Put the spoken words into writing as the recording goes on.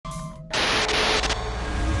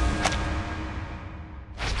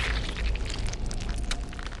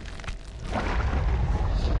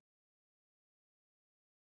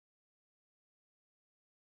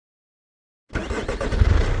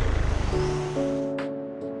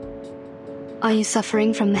Are you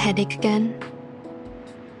suffering from the headache again?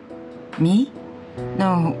 Me?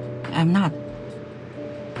 No, I'm not.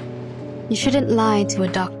 You shouldn't lie to a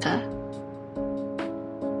doctor.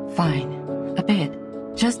 Fine. A bit.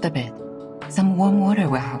 Just a bit. Some warm water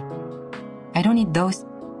will help. I don't need those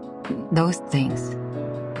things.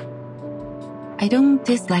 I don't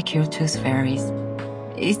dislike your tooth fairies.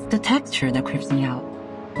 It's the texture that creeps me out.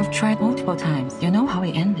 I've tried multiple times. You know how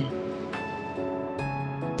it ended.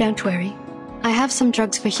 Don't worry. I have some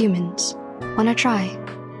drugs for humans. Wanna try?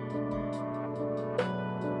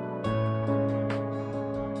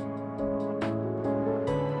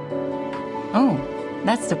 Oh,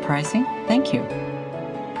 that's surprising. Thank you.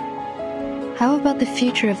 How about the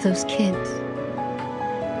future of those kids?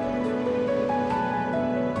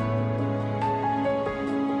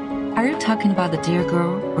 Are you talking about the dear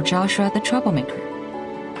girl or Joshua the troublemaker?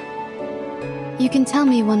 You can tell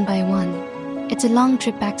me one by one. It's a long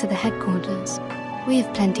trip back to the headquarters. We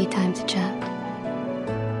have plenty time to chat.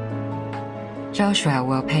 Joshua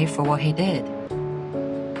will pay for what he did.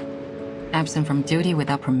 Absent from duty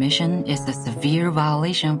without permission is a severe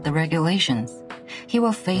violation of the regulations. He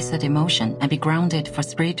will face a demotion and be grounded for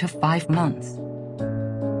 3 to 5 months.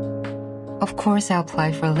 Of course, I'll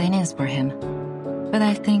apply for lenience for him, but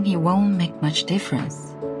I think it won't make much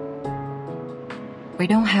difference. We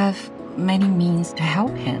don't have many means to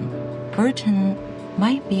help him. Burton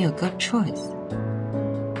might be a good choice.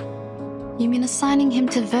 You mean assigning him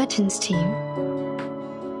to Verton's team?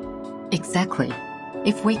 Exactly.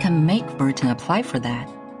 If we can make Burton apply for that,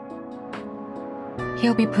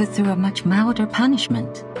 he'll be put through a much milder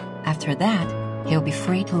punishment. After that, he'll be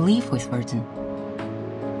free to leave with Burton.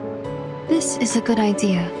 This is a good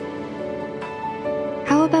idea.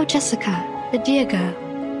 How about Jessica, the dear girl?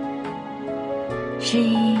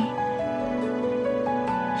 She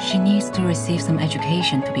needs to receive some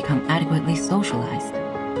education to become adequately socialized.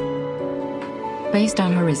 Based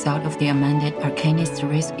on her result of the amended Arcanist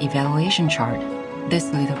Risk Evaluation chart,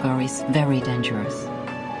 this little girl is very dangerous.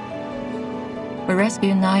 We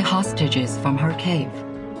rescued 9 hostages from her cave.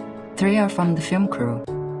 3 are from the film crew.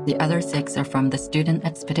 The other 6 are from the student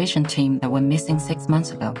expedition team that went missing 6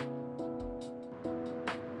 months ago.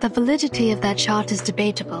 The validity of that chart is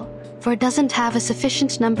debatable, for it doesn't have a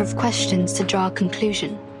sufficient number of questions to draw a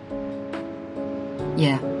conclusion.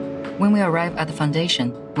 Yeah, when we arrive at the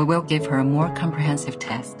Foundation, we will give her a more comprehensive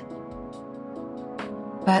test.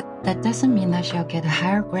 But that doesn't mean that she'll get a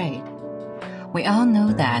higher grade. We all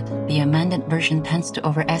know that the amended version tends to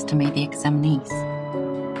overestimate the examinees.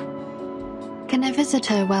 Can I visit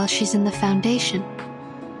her while she's in the Foundation?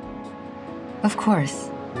 Of course.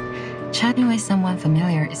 Chatting with someone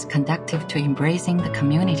familiar is conducive to embracing the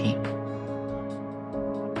community.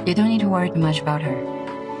 You don't need to worry too much about her.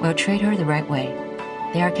 We'll treat her the right way.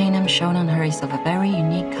 The arcanum shown on her is of a very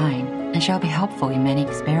unique kind and shall be helpful in many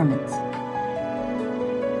experiments.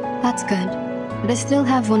 That's good, but I still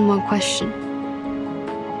have one more question.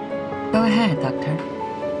 Go ahead, Doctor.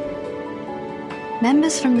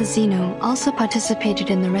 Members from the Xeno also participated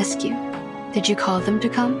in the rescue. Did you call them to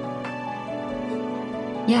come?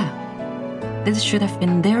 Yeah. This should have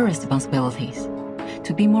been their responsibilities.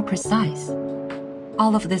 To be more precise,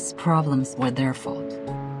 all of these problems were their fault.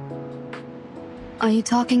 Are you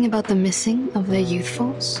talking about the missing of their youth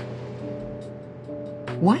force?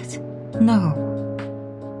 What? No.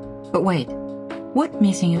 But wait, what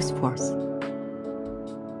missing youth force?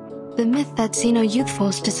 The myth that Xeno youth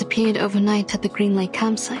force disappeared overnight at the Greenlake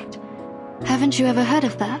campsite. Haven't you ever heard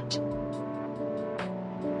of that?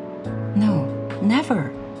 No,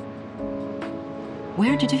 never.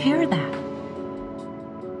 Where did you hear that?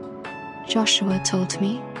 Joshua told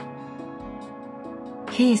me.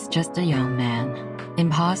 He is just a young man,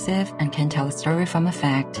 impulsive and can tell a story from a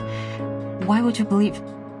fact. Why would you believe?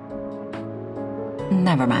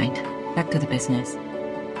 Never mind. Back to the business.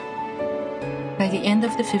 By the end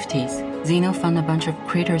of the 50s, Xeno found a bunch of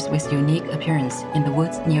critters with unique appearance in the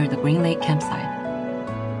woods near the Greenlake campsite.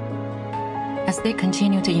 As they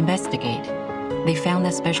continued to investigate, they found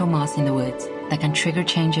a special moss in the woods that can trigger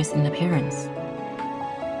changes in appearance.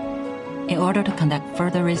 In order to conduct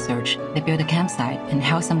further research, they built a campsite and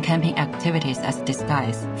held some camping activities as a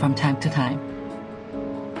disguise from time to time.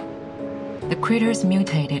 The critters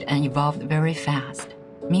mutated and evolved very fast.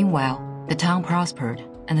 Meanwhile, the town prospered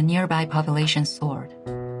and the nearby population soared.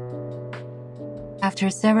 After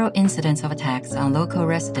several incidents of attacks on local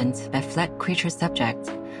residents by fled creature subjects,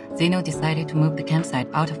 Xeno decided to move the campsite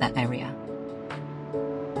out of that area.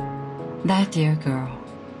 That dear girl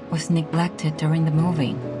was neglected during the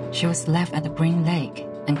moving. She was left at the Greenlake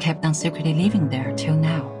and kept on secretly living there till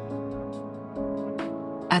now.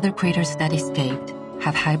 Other creatures that escaped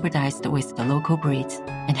have hybridized with the local breeds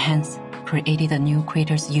and hence created the new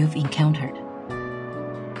creatures you've encountered.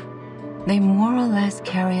 They more or less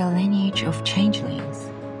carry a lineage of changelings,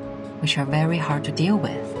 which are very hard to deal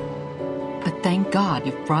with. But thank God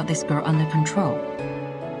you've brought this girl under control.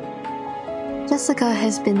 Jessica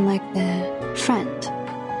has been like their friend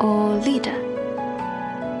or leader.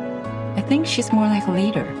 I think she's more like a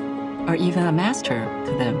leader, or even a master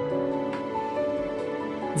to them.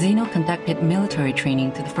 Zeno conducted military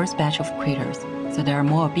training to the first batch of creatures, so they are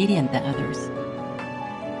more obedient than others.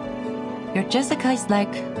 Your Jessica is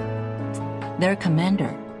like their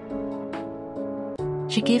commander.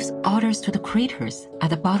 She gives orders to the creatures at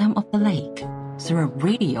the bottom of the lake through a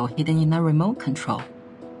radio hidden in a remote control,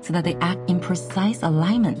 so that they act in precise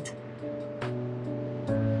alignment.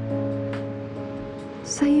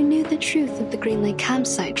 So you knew the truth of the Greenlake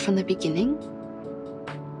campsite from the beginning?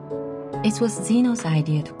 It was Zeno's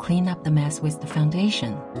idea to clean up the mess with the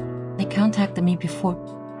Foundation. They contacted me before.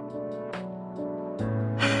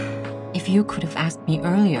 If you could have asked me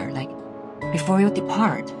earlier, like, before you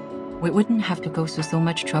depart, we wouldn't have to go through so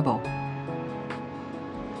much trouble.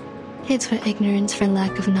 Kids were ignorant for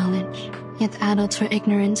lack of knowledge, yet adults were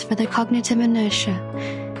ignorant for their cognitive inertia.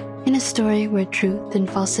 In a story where truth and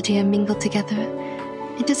falsity are mingled together,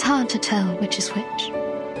 it is hard to tell which is which.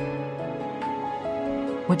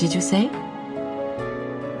 What did you say?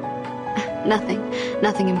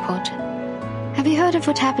 Nothing important. Have you heard of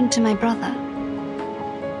what happened to my brother?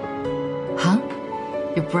 Huh?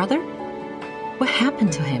 Your brother? What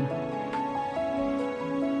happened to him?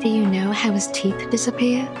 Do you know how his teeth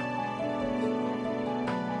disappeared?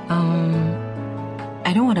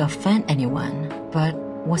 I don't want to offend anyone, but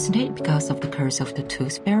wasn't it because of the curse of the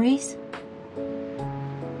tooth fairies?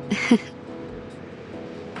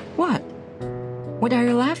 What? What are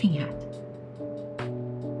you laughing at?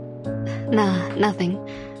 Nah, nothing.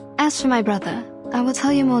 As for my brother, I will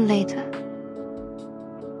tell you more later.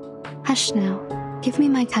 Hush now. Give me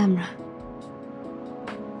my camera.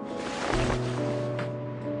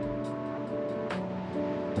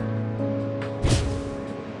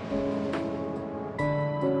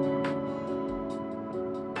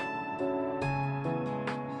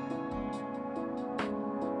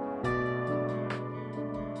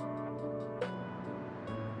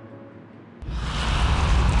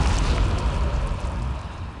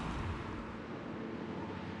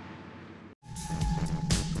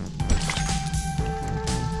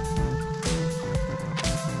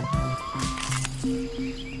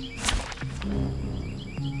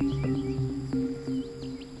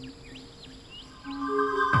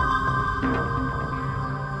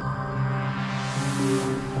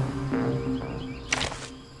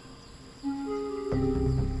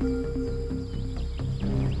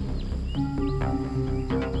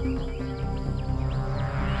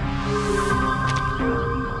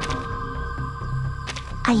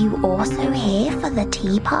 Are you also here for the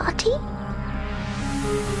tea party?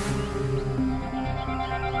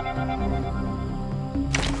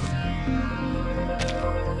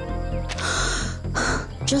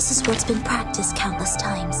 Just as what's been practiced countless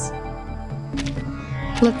times.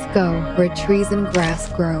 Let's go where trees and grass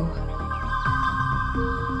grow.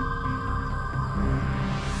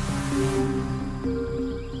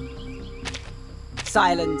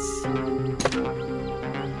 Silence.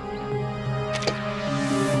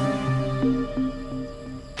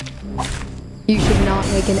 You should not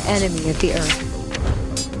make an enemy of the earth.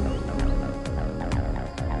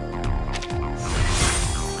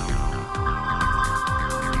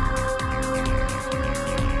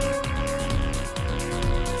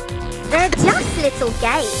 They're just little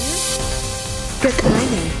games. Good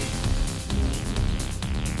timing.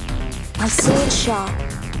 My sword sharp.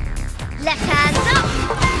 Left hand up.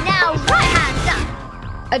 Now right hand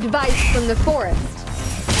up. Advice from the forest.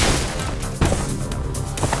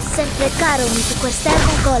 Sempre caro mi tu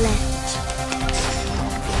quest'ermo gole.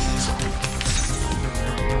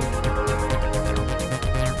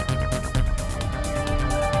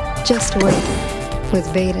 Just wait, with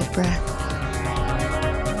bated breath.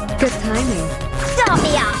 Good timing. Start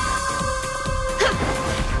me up.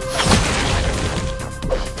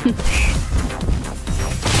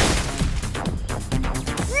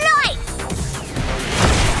 Nice.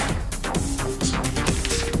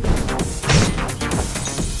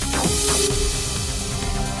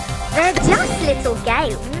 They're just little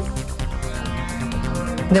games.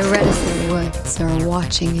 The reticent woods are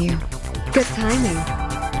watching you. Good timing.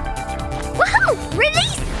 Woohoo!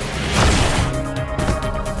 Release!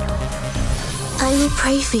 I will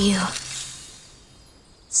pray for you.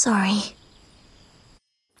 Sorry.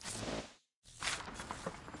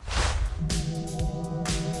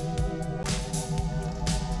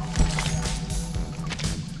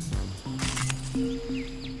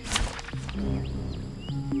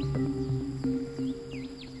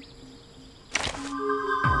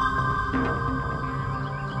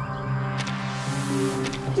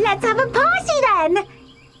 Let's have a party then!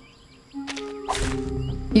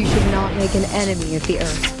 You should not make an enemy of the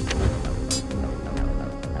earth.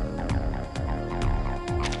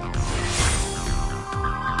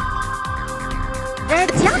 They're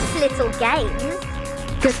just little games.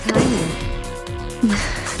 Good timing.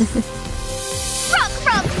 Rock,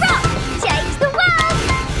 rock, rock! Change the world!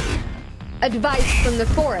 Advice from the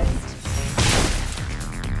forest.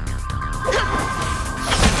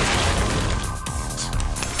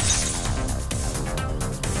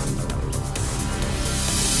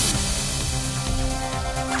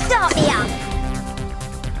 Start me up!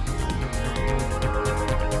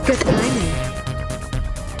 Good timing.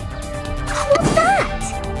 What's that?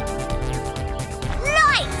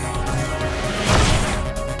 Lights!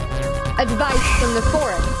 Advice from the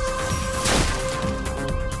forest.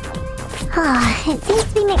 Ah, it seems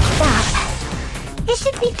to be mixed up. It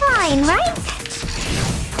should be fine, right?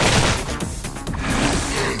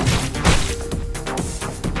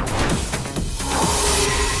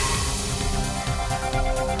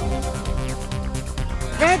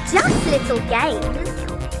 They're just little games.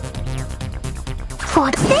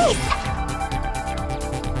 What's this?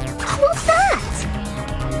 What's that?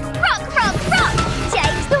 Rock, rock, rock!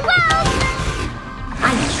 Change the world! I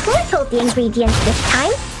tripled the ingredients this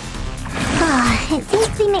time. Ah, it seems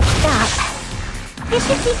to be mixed up. It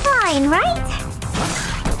should be fine, right?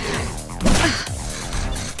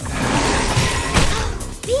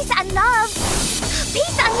 Peace and love!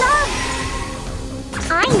 Peace and love!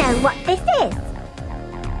 I know what this is.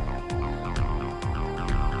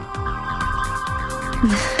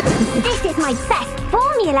 This is my best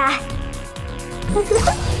formula.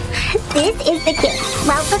 This is the gift,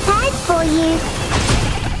 well prepared for you.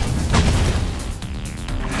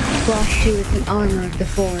 Frost Dew is an armor of the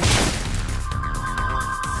forest.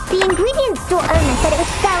 The ingredient store owner said it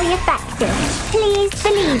was very effective. Please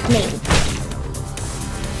believe me.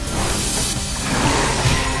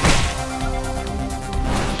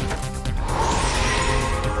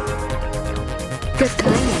 Good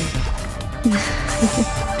timing.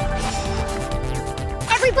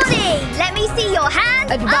 Everybody, let me see your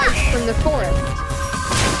hands Advice from the forest.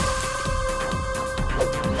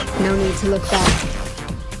 No need to look back.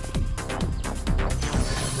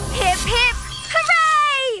 Hip, hip,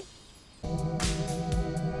 hooray!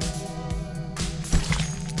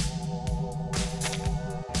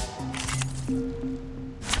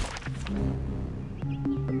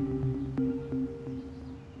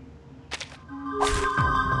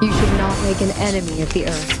 You should not make an enemy of the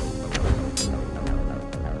earth.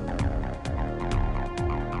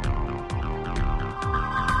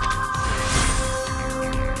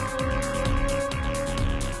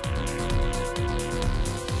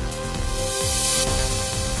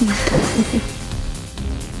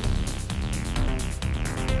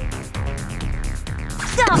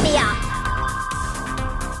 Start me up!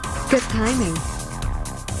 Good timing.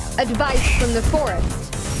 Advice from the forest.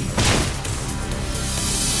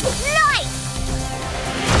 Light!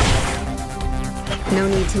 No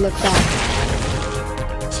need to look back.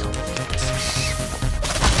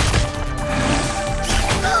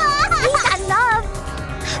 Peace and love!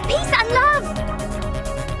 Peace and love!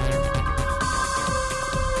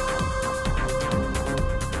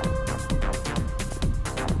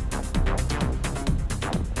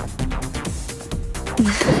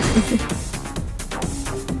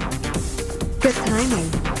 Good timing.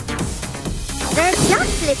 They're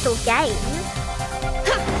just little games.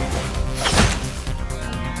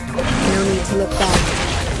 No need to look back.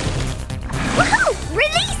 Woohoo!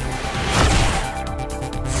 Release!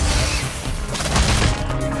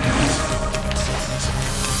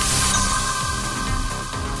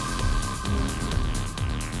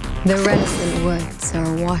 The reticent woods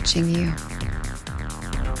are watching you.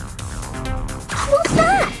 What's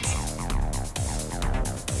that?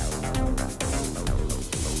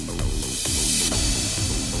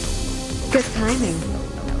 Good timing.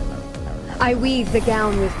 I weave the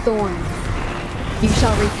gown with thorns. You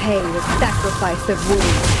shall repay with sacrifice of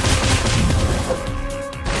wounds.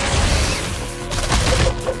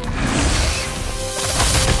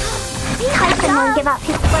 Tyson won't give up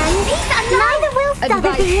his friend. Neither will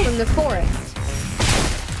Advice Sotheby. from the forest.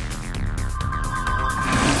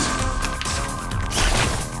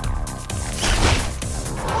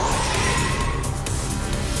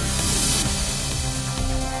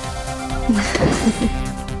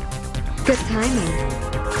 Good timing.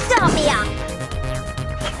 Start me up!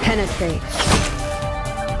 Penetrate.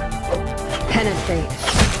 Penetrate.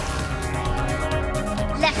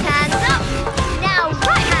 Left hand up! Now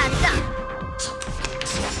right hand up!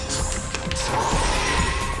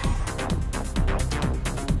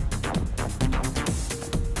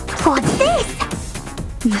 What's this?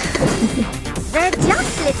 They're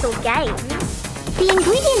just little games. The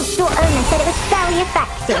ingredient store owner said it was very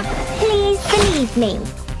effective. Please believe me.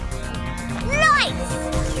 Nice!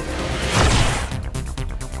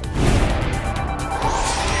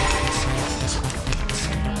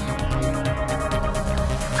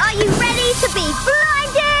 Are you ready to be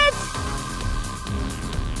blinded?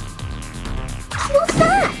 What's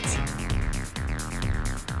that?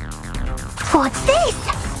 What's this?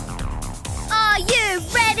 Are you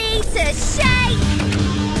ready to shake?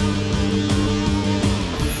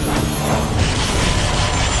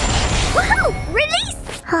 Woohoo! Release!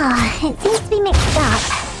 It seems to be mixed up.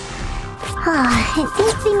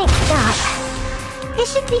 It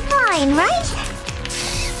should be fine, right?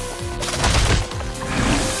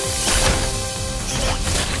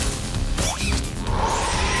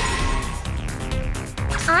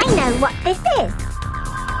 I know what this is.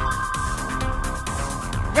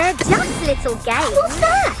 They're just little games. What's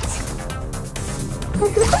that?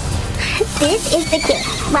 This is the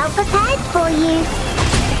gift. Well prepared for you.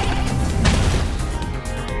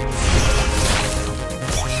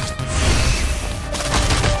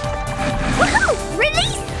 Woohoo!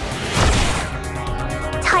 Release!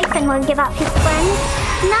 Typhon won't give up his friends.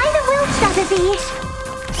 Neither will Tragedy.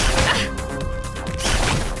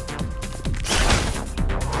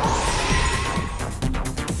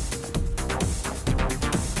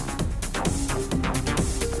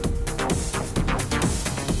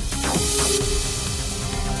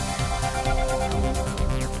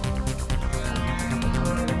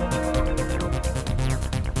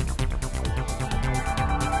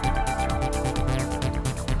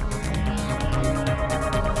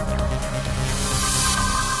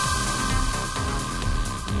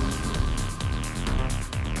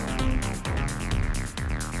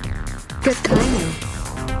 Good timing.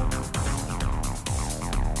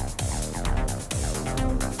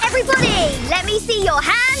 Everybody, let me see your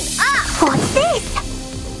hands up! What's this?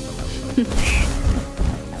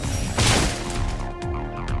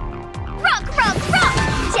 Rock, rock, rock!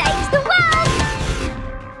 Change the world!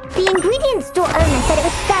 The ingredient store owner said it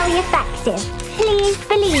was very effective. Please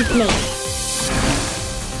believe me.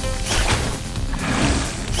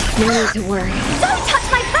 No need to worry. Don't touch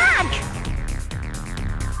my bag!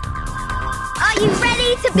 Are you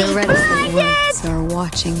ready to be The reticent blinded? ones are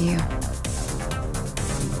watching you.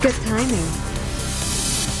 Good timing.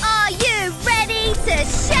 Are you ready to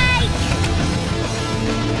shake?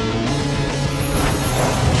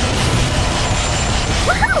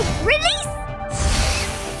 Woohoo! Release!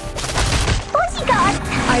 Bodyguard!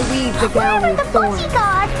 I weave the gown Where are with the thorns.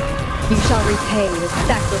 bodyguards? You shall repay with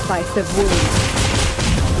sacrifice of wounds.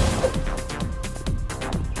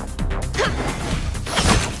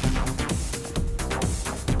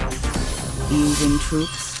 Using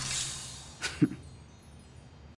troops